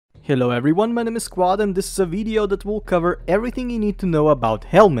Hello everyone, my name is Quad and this is a video that will cover everything you need to know about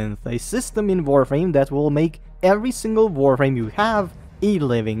Helminth, a system in Warframe that will make every single Warframe you have a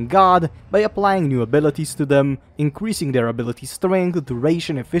living god by applying new abilities to them, increasing their ability strength,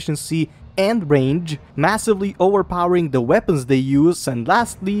 duration, efficiency, and range, massively overpowering the weapons they use, and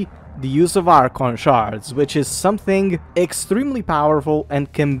lastly, the use of Archon Shards, which is something extremely powerful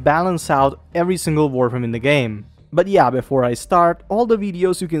and can balance out every single Warframe in the game. But yeah, before I start, all the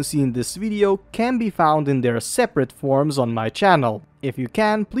videos you can see in this video can be found in their separate forms on my channel. If you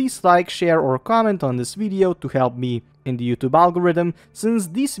can, please like, share or comment on this video to help me in the YouTube algorithm, since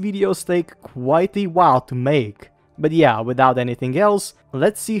these videos take quite a while to make. But yeah, without anything else,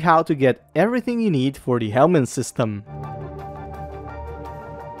 let's see how to get everything you need for the Helminth system.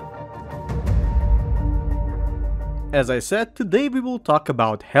 As I said, today we will talk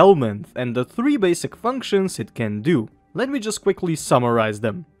about Helminth and the 3 basic functions it can do. Let me just quickly summarize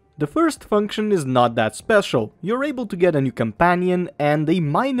them. The first function is not that special. You're able to get a new companion and a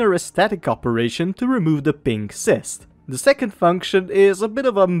minor aesthetic operation to remove the pink cyst. The second function is a bit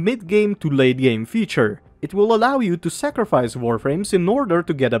of a mid-game to late-game feature. It will allow you to sacrifice Warframes in order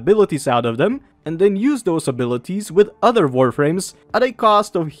to get abilities out of them, and then use those abilities with other Warframes at a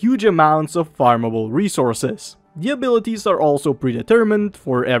cost of huge amounts of farmable resources. The abilities are also predetermined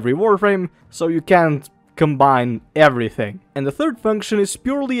for every Warframe, so you can't combine everything. And the third function is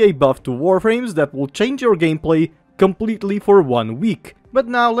purely a buff to Warframes that will change your gameplay completely for 1 week. But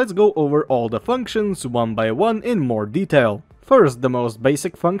now let's go over all the functions one by one in more detail. First, the most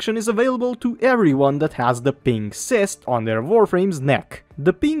basic function is available to everyone that has the pink cyst on their Warframe's neck.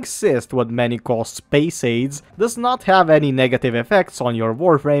 The pink cyst, what many call space AIDS, does not have any negative effects on your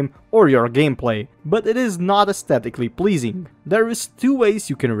Warframe or your gameplay, but it is not aesthetically pleasing. There is 2 ways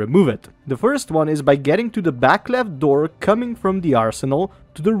you can remove it. The first one is by getting to the back left door coming from the arsenal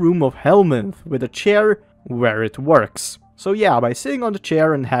to the room of Helminth with a chair where it works. So yeah, by sitting on the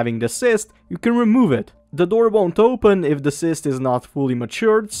chair and having the cyst, you can remove it. The door won't open if the cyst is not fully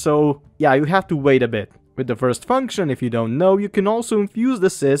matured, so yeah, you have to wait a bit. With the first function, if you don't know, you can also infuse the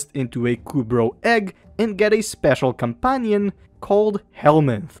cyst into a Kubro egg and get a special companion called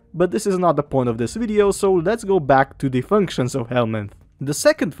Helminth. But this is not the point of this video, so let's go back to the functions of Helminth. The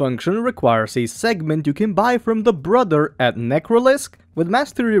second function requires a segment you can buy from the brother at Necrolysk with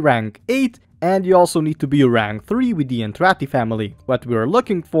mastery rank 8, and you also need to be rank 3 with the Entrati family. What we are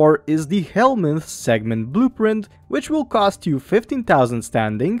looking for is the Helminth segment blueprint, which will cost you 15,000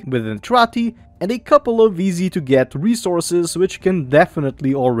 standing with Entrati and a couple of easy to get resources which you can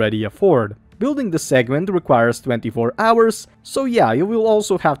definitely already afford. Building the segment requires 24 hours, so yeah, you will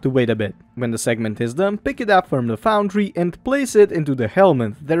also have to wait a bit. When the segment is done, pick it up from the foundry and place it into the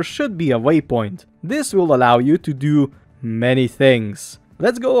Helminth. There should be a waypoint. This will allow you to do many things.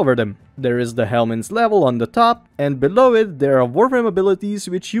 Let's go over them. There is the Helminth's level on the top, and below it there are Warframe abilities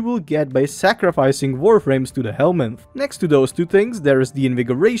which you will get by sacrificing Warframes to the Helminth. Next to those 2 things there is the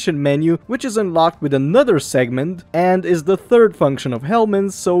Invigoration menu, which is unlocked with another segment and is the third function of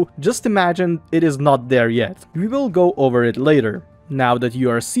Helminth, so just imagine it is not there yet. We will go over it later. Now that you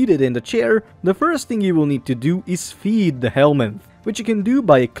are seated in the chair, the first thing you will need to do is feed the Helminth, which you can do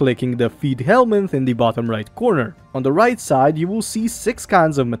by clicking the Feed Helminth in the bottom right corner. On the right side you will see 6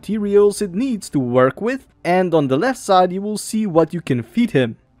 kinds of materials it needs to work with, and on the left side you will see what you can feed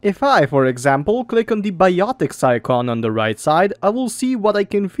him. If I, for example, click on the Biotics icon on the right side, I will see what I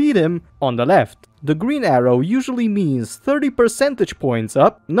can feed him on the left. The green arrow usually means 30 percentage points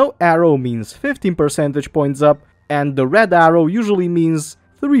up, no arrow means 15 percentage points up, and the red arrow usually means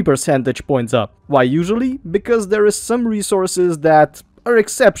 3 percentage points up. Why usually? Because there is some resources that are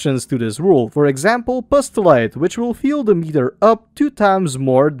exceptions to this rule. For example, Pustulite, which will fill the meter up 2 times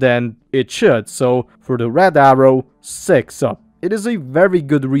more than it should, so for the red arrow, 6 up. It is a very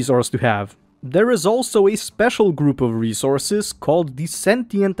good resource to have. There is also a special group of resources called the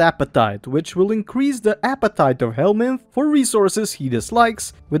Sentient Appetite, which will increase the appetite of Helminth for resources he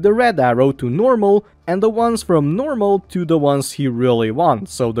dislikes, with the red arrow to normal, and the ones from normal to the ones he really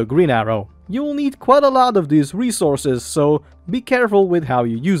wants, so the green arrow. You will need quite a lot of these resources, so be careful with how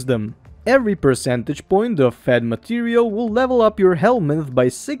you use them. Every percentage point of fed material will level up your Helminth by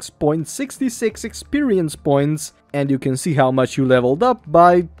 6.66 experience points, and you can see how much you leveled up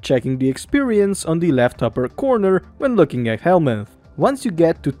by checking the experience on the left upper corner when looking at Helminth. Once you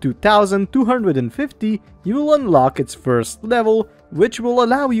get to 2250, you will unlock its first level, which will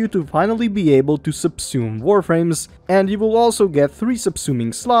allow you to finally be able to subsume warframes, and you will also get 3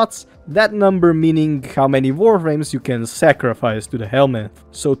 subsuming slots, that number meaning how many warframes you can sacrifice to the Helminth.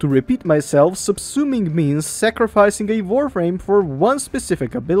 So to repeat myself, subsuming means sacrificing a warframe for one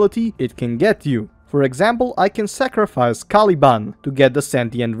specific ability it can get you. For example, I can sacrifice Caliban to get the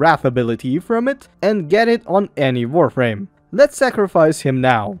Sentient Wrath ability from it and get it on any warframe. Let's sacrifice him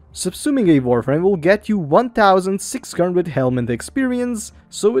now. Subsuming a warframe will get you 1600 Helminth experience,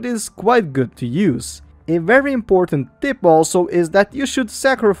 so it is quite good to use. A very important tip also is that you should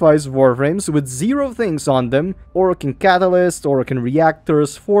sacrifice warframes with 0 things on them, Orokin Catalyst, Orokin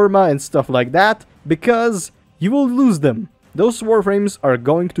Reactors, Forma and stuff like that, because you will lose them. Those warframes are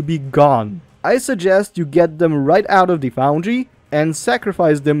going to be gone. I suggest you get them right out of the foundry and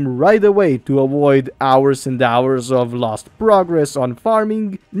sacrifice them right away to avoid hours and hours of lost progress on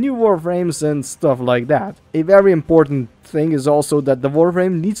farming new warframes and stuff like that. A very important thing is also that the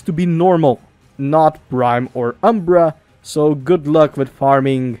warframe needs to be normal, not Prime or Umbra, so good luck with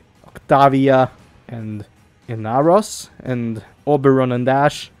farming Octavia and Inaros and Oberon and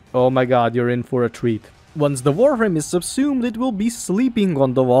Dash. Oh my god, you're in for a treat. Once the warframe is subsumed, it will be sleeping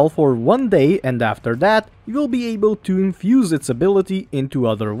on the wall for 1 day, and after that, you will be able to infuse its ability into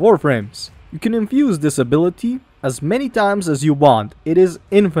other warframes. You can infuse this ability as many times as you want, it is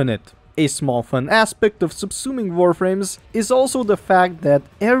infinite. A small fun aspect of subsuming warframes is also the fact that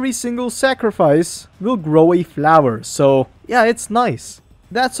every single sacrifice will grow a flower, so yeah, it's nice.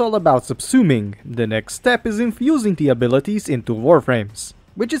 That's all about subsuming. The next step is infusing the abilities into warframes,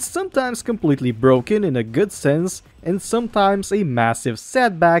 which is sometimes completely broken in a good sense and sometimes a massive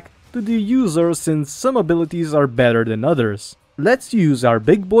setback to the user since some abilities are better than others. Let's use our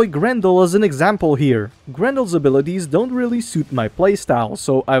big boy Grendel as an example here. Grendel's abilities don't really suit my playstyle,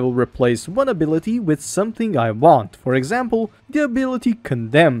 so I will replace one ability with something I want. For example, the ability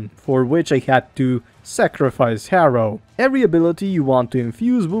Condemn, for which I had to sacrifice Harrow. Every ability you want to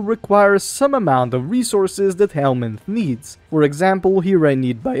infuse will require some amount of resources that Helminth needs. For example, here I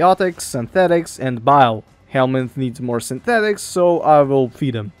need biotics, synthetics and bile. Helminth needs more synthetics, so I will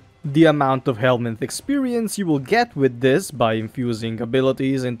feed him. The amount of Helminth experience you will get with this by infusing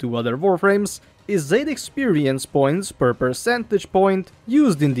abilities into other warframes is 8 experience points per percentage point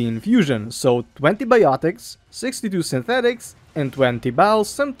used in the infusion, so 20 biotics, 62 synthetics and 20 bile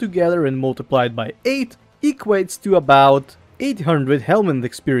summed together and multiplied by 8 equates to about 800 Helminth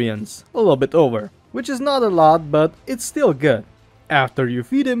experience, a little bit over, which is not a lot, but it's still good. After you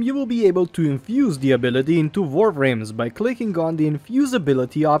feed him, you will be able to infuse the ability into warframes by clicking on the infuse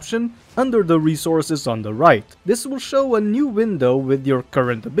ability option under the resources on the right. This will show a new window with your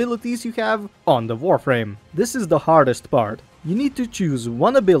current abilities you have on the warframe. This is the hardest part. You need to choose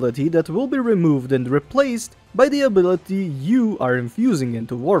one ability that will be removed and replaced by the ability you are infusing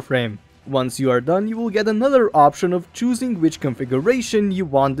into warframe. Once you are done, you will get another option of choosing which configuration you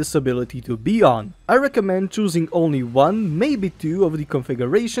want this ability to be on. I recommend choosing only one, maybe 2 of the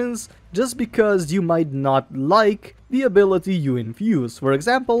configurations, just because you might not like the ability you infuse. For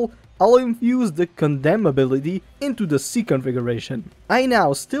example, I'll infuse the Condemn ability into the C configuration. I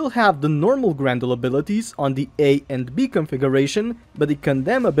now still have the normal Grendel abilities on the A and B configuration, but the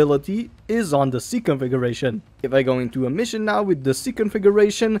Condemn ability is on the C configuration. If I go into a mission now with the C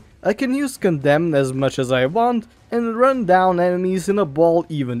configuration, I can use Condemn as much as I want and run down enemies in a ball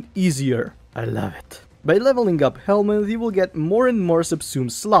even easier. I love it. By leveling up Helminth, you will get more and more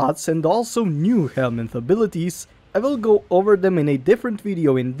subsumed slots and also new Helminth abilities. I will go over them in a different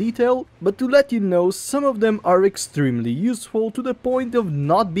video in detail, but to let you know, some of them are extremely useful to the point of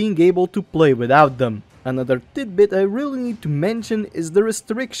not being able to play without them. Another tidbit I really need to mention is the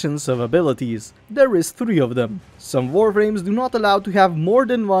restrictions of abilities. There is 3 of them. Some warframes do not allow to have more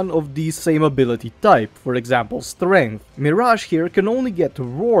than one of these same ability type, for example Strength. Mirage here can only get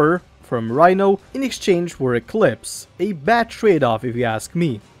Roar from Rhino in exchange for Eclipse. A bad trade-off if you ask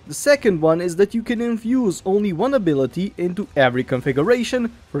me. The second one is that you can infuse only one ability into every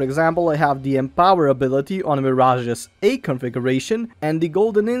configuration. For example, I have the Empower ability on Mirage's A configuration and the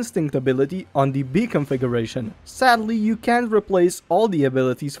Golden Instinct ability on the B configuration. Sadly, you can't replace all the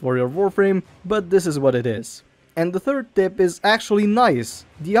abilities for your warframe, but this is what it is. And the third tip is actually nice.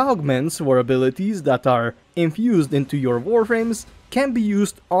 The augments or abilities that are infused into your warframes can be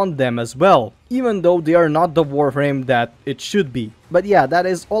used on them as well, even though they are not the warframe that it should be. But yeah, that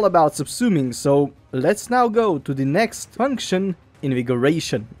is all about subsuming, so let's now go to the next function,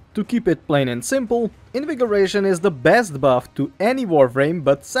 Invigoration. To keep it plain and simple, Invigoration is the best buff to any warframe,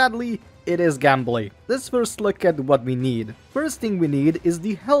 but sadly, it is gambly. Let's first look at what we need. First thing we need is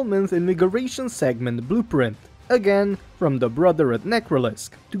the Helminth Invigoration segment blueprint. again from the brother at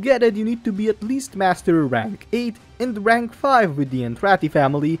Necrolisc. To get it, you need to be at least Master rank 8 and rank 5 with the Entrati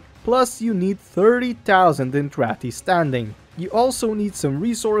family, plus you need 30,000 Entrati standing. You also need some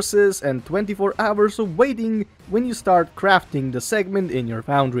resources and 24 hours of waiting when you start crafting the segment in your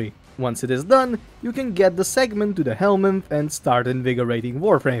foundry. Once it is done, you can get the segment to the Helminth and start invigorating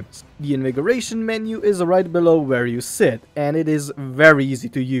Warframes. The invigoration menu is right below where you sit, and it is very easy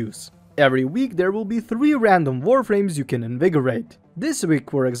to use. Every week there will be 3 random Warframes you can invigorate. This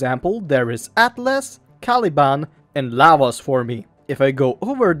week, for example, there is Atlas, Caliban, and Lavos for me. If I go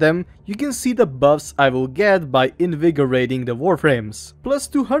over them, you can see the buffs I will get by invigorating the Warframes. Plus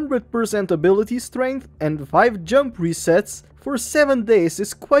 200% ability strength and 5 jump resets for 7 days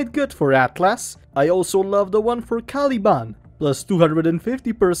is quite good for Atlas. I also love the one for Caliban. Plus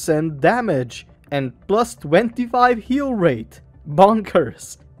 250% damage and plus 25 heal rate.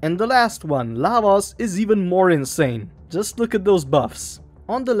 Bonkers. And the last one, Lavos, is even more insane. Just look at those buffs.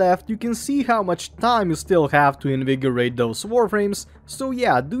 On the left, you can see how much time you still have to invigorate those Warframes, so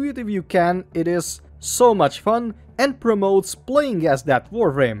yeah, do it if you can, it is so much fun and promotes playing as that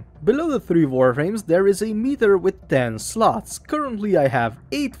Warframe. Below the 3 Warframes there is a meter with 10 slots. Currently I have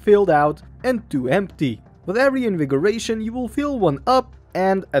 8 filled out and 2 empty. With every invigoration you will fill one up,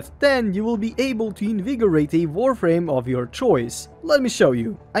 and at 10 you will be able to invigorate a Warframe of your choice. Let me show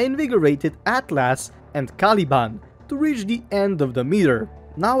you. I invigorated Atlas and Caliban to reach the end of the meter.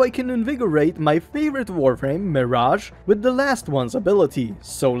 Now I can invigorate my favorite Warframe, Mirage, with the last one's ability,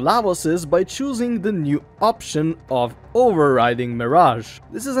 so Lavos is by choosing the new option of overriding Mirage.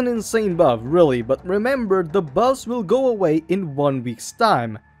 This is an insane buff, really, but remember, the buffs will go away in 1 week's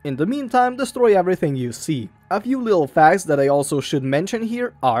time. In the meantime, destroy everything you see. A few little facts that I also should mention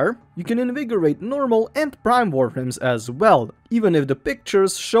here are: you can invigorate normal and prime Warframes as well, even if the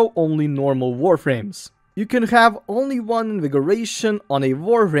pictures show only normal Warframes. You can have only one invigoration on a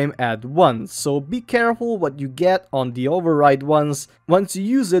Warframe at once, so be careful what you get on the override ones. Once you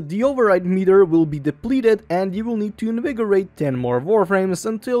use it, the override meter will be depleted and you will need to invigorate 10 more Warframes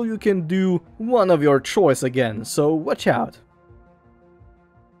until you can do one of your choice again, so watch out.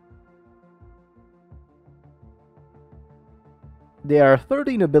 There are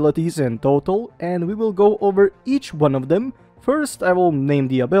 13 abilities in total, and we will go over each one of them. First, I will name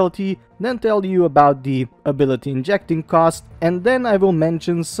the ability, then tell you about the ability injecting cost, and then I will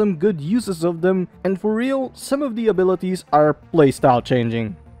mention some good uses of them, and for real, some of the abilities are playstyle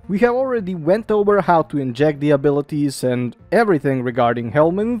changing. We have already went over how to inject the abilities and everything regarding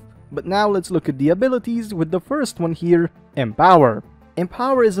Helminth, but now let's look at the abilities with the first one here, Empower.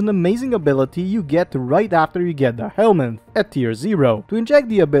 Empower is an amazing ability you get right after you get the Helminth at tier 0. To inject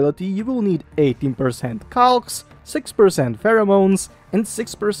the ability, you will need 18% calcs, 6% pheromones, and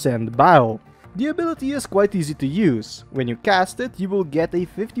 6% bile. The ability is quite easy to use. When you cast it, you will get a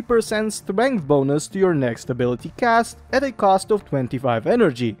 50% strength bonus to your next ability cast at a cost of 25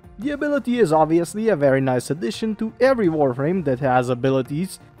 energy. The ability is obviously a very nice addition to every Warframe that has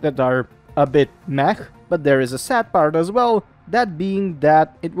abilities that are a bit meh, but there is a sad part as well, that being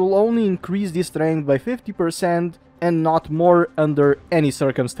that it will only increase the strength by 50% and not more under any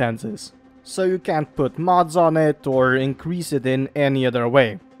circumstances. So you can't put mods on it or increase it in any other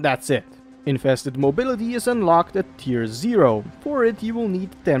way. That's it. Infested mobility is unlocked at tier 0. For it you will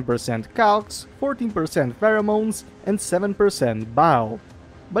need 10% calcs, 14% pheromones, and 7% bile.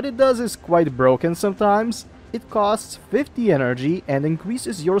 But it does is quite broken sometimes. It costs 50 energy and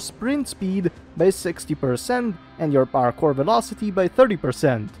increases your sprint speed by 60% and your parkour velocity by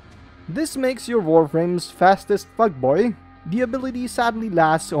 30%. This makes your Warframe's fastest fuckboy. The ability sadly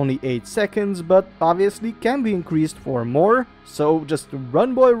lasts only 8 seconds, but obviously can be increased for more, so just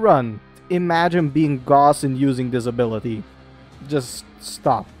run boy run. Imagine being Gauss and using this ability. Just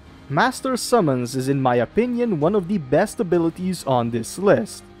stop. Master Summons is in my opinion one of the best abilities on this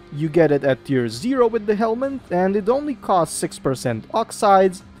list. You get it at tier 0 with the Helminth, and it only costs 6%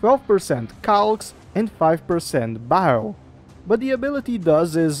 oxides, 12% calcs, and 5% bile. But the ability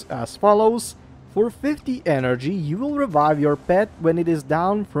does is as follows. For 50 energy, you will revive your pet when it is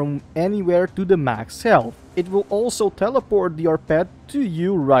down from anywhere to the max health. It will also teleport your pet to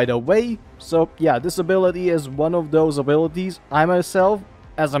you right away. So yeah, this ability is one of those abilities I myself,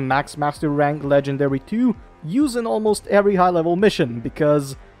 as a max master rank legendary 2, use in almost every high level mission,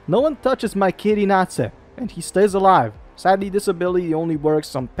 because no one touches my kitty Natse, and he stays alive. Sadly, this ability only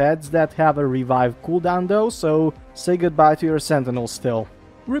works on pets that have a revive cooldown though, so say goodbye to your sentinel still.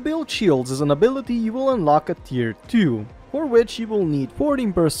 Rebuild Shields is an ability you will unlock at tier 2, for which you will need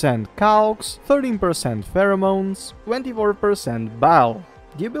 14% calcs, 13% pheromones, 24% bile.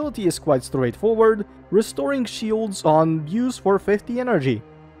 The ability is quite straightforward, restoring shields on use for 50 energy.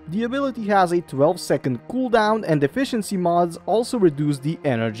 The ability has a 12-second cooldown, and efficiency mods also reduce the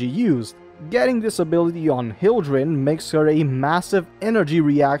energy used. Getting this ability on Hildrin makes her a massive energy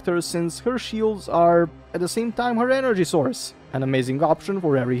reactor, since her shields are at the same time her energy source. An amazing option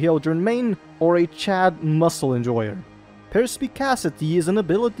for every Hildrin main or a Chad muscle enjoyer. Perspicacity is an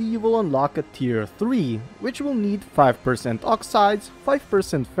ability you will unlock at tier 3, which will need 5% oxides,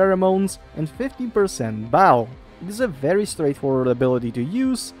 5% pheromones, and 15% bile. It is a very straightforward ability to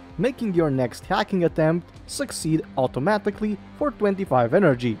use, making your next hacking attempt succeed automatically for 25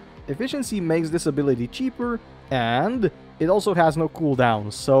 energy. Efficiency makes this ability cheaper, and it also has no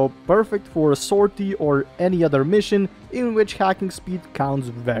cooldown, so perfect for a sortie or any other mission in which hacking speed counts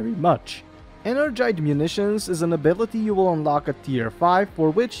very much. Energized Munitions is an ability you will unlock at tier 5, for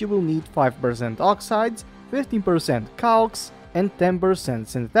which you will need 5% oxides, 15% calx, and 10%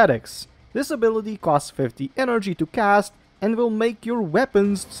 synthetics. This ability costs 50 energy to cast and will make your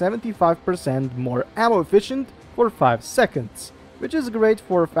weapons 75% more ammo efficient for 5 seconds, which is great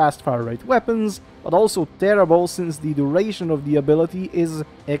for fast fire rate weapons, but also terrible since the duration of the ability is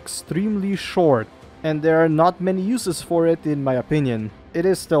extremely short, and there are not many uses for it in my opinion. It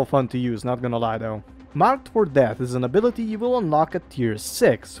is still fun to use, not gonna lie though. Marked for Death is an ability you will unlock at tier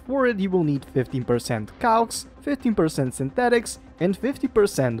 6. For it you will need 15% calx, 15% synthetics, and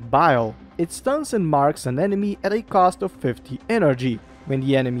 50% bile. It stuns and marks an enemy at a cost of 50 energy. When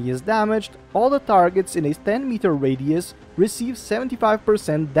the enemy is damaged, all the targets in a 10-meter radius receive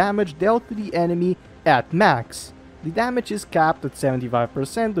 75% damage dealt to the enemy at max. The damage is capped at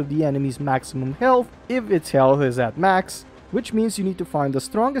 75% of the enemy's maximum health if its health is at max, which means you need to find the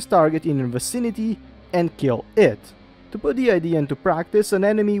strongest target in your vicinity and kill it. To put the idea into practice, an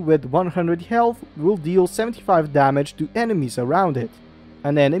enemy with 100 health will deal 75 damage to enemies around it.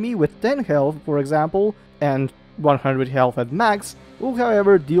 An enemy with 10 health, for example, and 100 health at max, will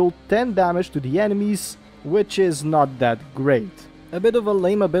however deal 10 damage to the enemies, which is not that great. A bit of a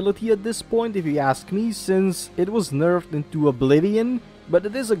lame ability at this point if you ask me, since it was nerfed into oblivion, but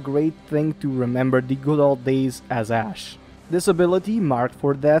it is a great thing to remember the good old days as Ashe. This ability, Marked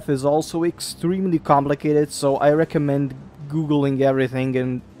for Death, is also extremely complicated, so I recommend googling everything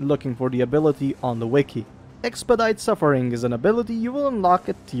and looking for the ability on the wiki. Expedite Suffering is an ability you will unlock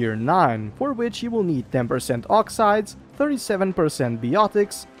at tier 9, for which you will need 10% oxides, 37%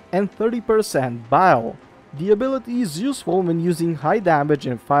 biotics, and 30% bile. The ability is useful when using high damage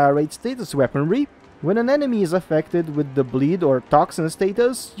and fire rate status weaponry. When an enemy is affected with the bleed or toxin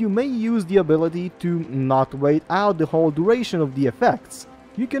status, you may use the ability to not wait out the whole duration of the effects.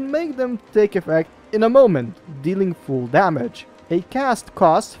 You can make them take effect in a moment, dealing full damage. A cast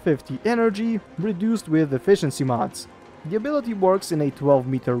costs 50 energy, reduced with efficiency mods. The ability works in a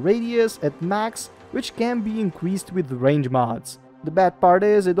 12-meter radius at max, which can be increased with range mods. The bad part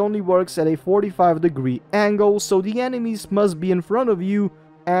is it only works at a 45-degree angle, so the enemies must be in front of you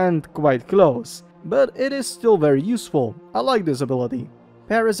and quite close. But it is still very useful. I like this ability.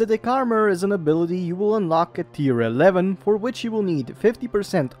 Parasitic Armor is an ability you will unlock at tier 11, for which you will need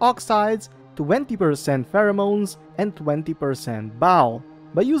 50% oxides, 20% pheromones, and 20% bile.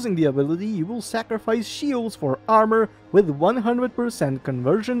 By using the ability, you will sacrifice shields for armor with 100%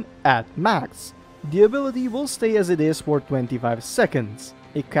 conversion at max. The ability will stay as it is for 25 seconds.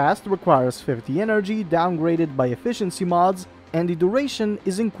 A cast requires 50 energy, downgraded by efficiency mods, and the duration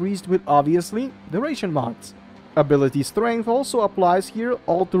is increased with, obviously, duration mods. Ability Strength also applies here,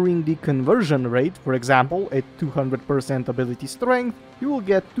 altering the conversion rate. For example, at 200% ability strength, you will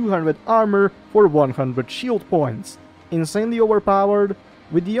get 200 armor for 100 shield points. Insanely overpowered,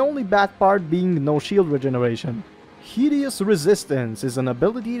 with the only bad part being no shield regeneration. Hideous Resistance is an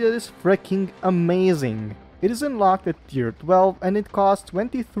ability that is freaking amazing. It is unlocked at tier 12 and it costs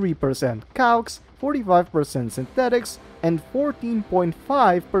 23% calx, 45% synthetics, and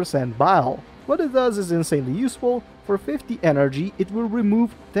 14.5% bile. What it does is insanely useful. For 50 energy, it will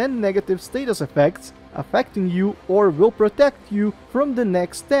remove 10 negative status effects affecting you or will protect you from the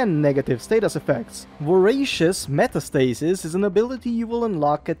next 10 negative status effects. Voracious Metastasis is an ability you will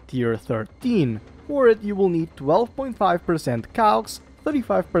unlock at tier 13. For it, you will need 12.5% calx,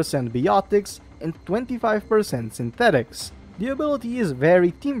 35% biotics, and 25% synthetics. The ability is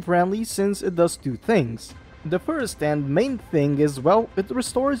very team-friendly since it does two things. The first and main thing is, well, it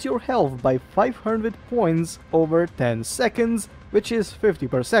restores your health by 500 points over 10 seconds, which is 50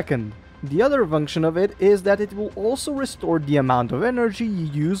 per second. The other function of it is that it will also restore the amount of energy you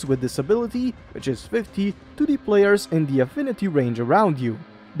use with this ability, which is 50, to the players in the affinity range around you.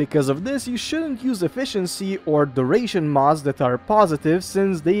 Because of this, you shouldn't use efficiency or duration mods that are positive,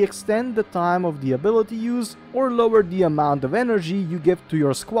 since they extend the time of the ability use or lower the amount of energy you give to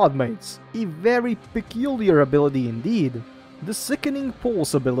your squad mates. A very peculiar ability indeed. The Sickening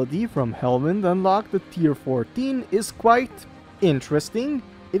Pulse ability from Helminth unlocked at tier 14 is quite interesting.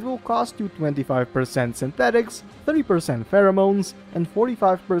 It will cost you 25% synthetics, 30% pheromones, and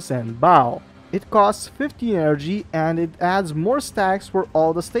 45% bow. It costs 50 energy and it adds more stacks for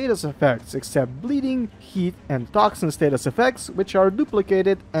all the status effects except bleeding, heat, and toxin status effects, which are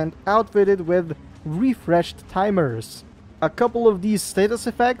duplicated and outfitted with refreshed timers. A couple of these status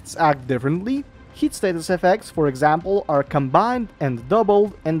effects act differently. Heat status effects, for example, are combined and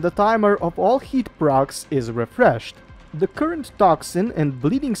doubled, and the timer of all heat procs is refreshed. The current toxin and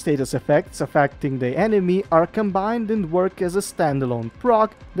bleeding status effects affecting the enemy are combined and work as a standalone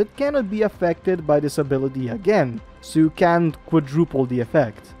proc that cannot be affected by this ability again, so you can't quadruple the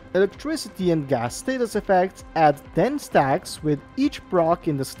effect. Electricity and gas status effects add 10 stacks, with each proc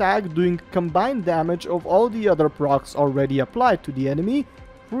in the stack doing combined damage of all the other procs already applied to the enemy.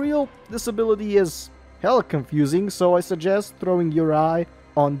 For real, this ability is hella confusing, so I suggest throwing your eye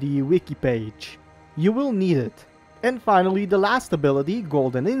on the wiki page. You will need it. And finally, the last ability,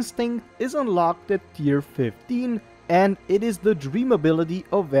 Golden Instinct, is unlocked at tier 15, and it is the dream ability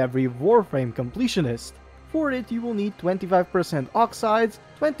of every Warframe completionist. For it, you will need 25% oxides,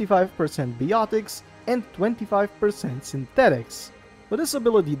 25% biotics, and 25% synthetics. What this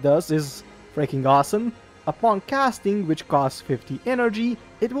ability does is freaking awesome. Upon casting, which costs 50 energy,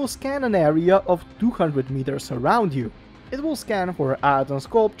 it will scan an area of 200 meters around you. It will scan for Archon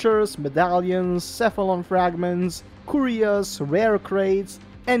sculptures, medallions, cephalon fragments, curias, rare crates,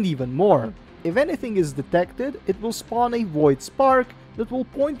 and even more. If anything is detected, it will spawn a void spark that will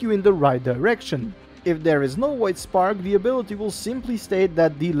point you in the right direction. If there is no void spark, the ability will simply state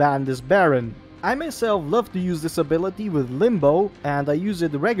that the land is barren. I myself love to use this ability with Limbo, and I use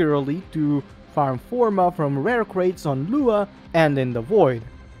it regularly to farm Forma from rare crates on Lua and in the Void.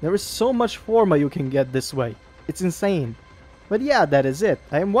 There is so much Forma you can get this way. It's insane. But yeah, that is it.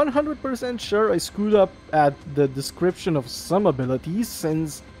 I am 100% sure I screwed up at the description of some abilities,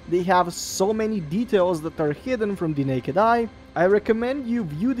 since they have so many details that are hidden from the naked eye. I recommend you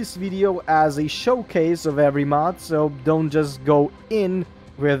view this video as a showcase of every mod, so don't just go in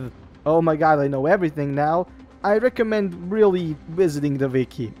with, oh my god, I know everything now. I recommend really visiting the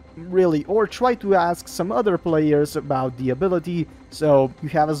wiki, really, or try to ask some other players about the ability, so you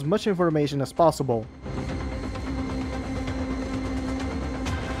have as much information as possible.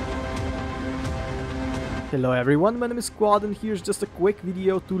 Hello everyone, my name is Quad, and here's just a quick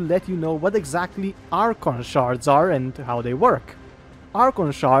video to let you know what exactly Archon Shards are and how they work.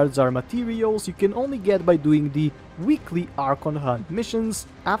 Archon Shards are materials you can only get by doing the weekly Archon Hunt missions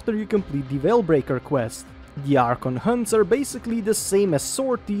after you complete the Veilbreaker quest. The Archon Hunts are basically the same as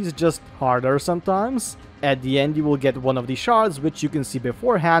sorties, just harder sometimes. At the end you will get one of the shards, which you can see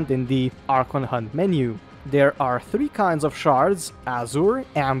beforehand in the Archon Hunt menu. There are 3 kinds of shards, Azure,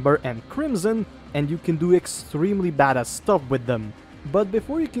 Amber, and Crimson, and you can do extremely badass stuff with them. But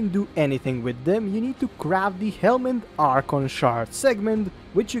before you can do anything with them, you need to craft the Helminth Archon Shard segment,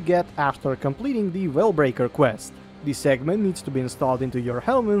 which you get after completing the Veilbreaker quest. The segment needs to be installed into your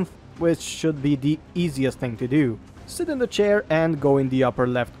Helminth, which should be the easiest thing to do. Sit in the chair and go in the upper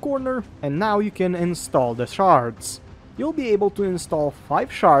left corner, and now you can install the shards. You'll be able to install 5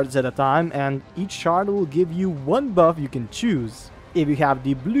 shards at a time, and each shard will give you 1 buff you can choose. If you have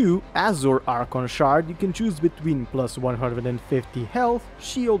the blue Azure Archon Shard, you can choose between plus 150 health,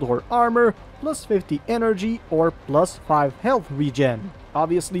 shield or armor, plus 50 energy, or plus 5 health regen,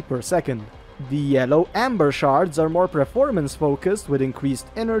 obviously per second. The yellow Amber Shards are more performance focused, with increased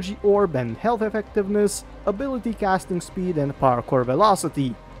energy orb and health effectiveness, ability casting speed, and parkour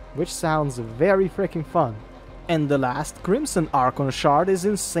velocity, which sounds very freaking fun. And the last Crimson Archon Shard is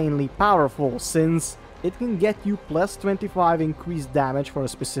insanely powerful, since it can get you plus 25 increased damage for a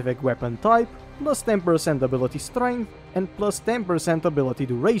specific weapon type, plus 10% ability strength, and plus 10% ability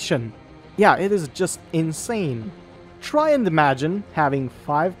duration. Yeah, it is just insane. Try and imagine having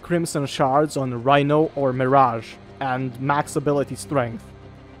 5 Crimson Shards on Rhino or Mirage, and max ability strength.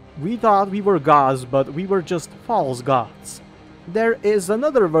 We thought we were gods, but we were just false gods. There is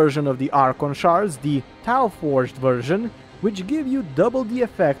another version of the Archon Shards, the Tau Forged version, which give you double the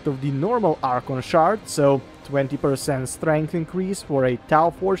effect of the normal Archon Shard, so 20% strength increase for a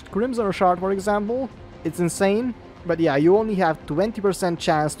Tau Forged Crimson Shard, for example. It's insane, but yeah, you only have 20%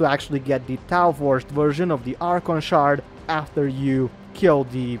 chance to actually get the Tau Forged version of the Archon Shard after you kill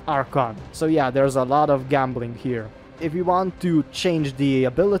the Archon. So yeah, there's a lot of gambling here. if you want to change the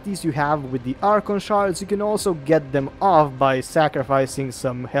abilities you have with the Archon Shards, you can also get them off by sacrificing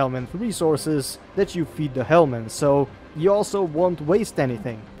some Helminth resources that you feed the Helminth, so you also won't waste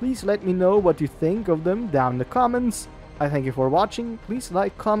anything. Please let me know what you think of them down in the comments. I thank you for watching. Please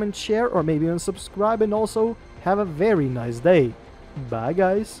like, comment, share, or maybe unsubscribe, and also have a very nice day. Bye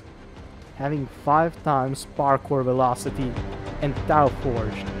guys. Having 5 times parkour velocity and Tau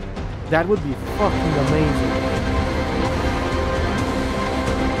Forged. That would be fucking amazing.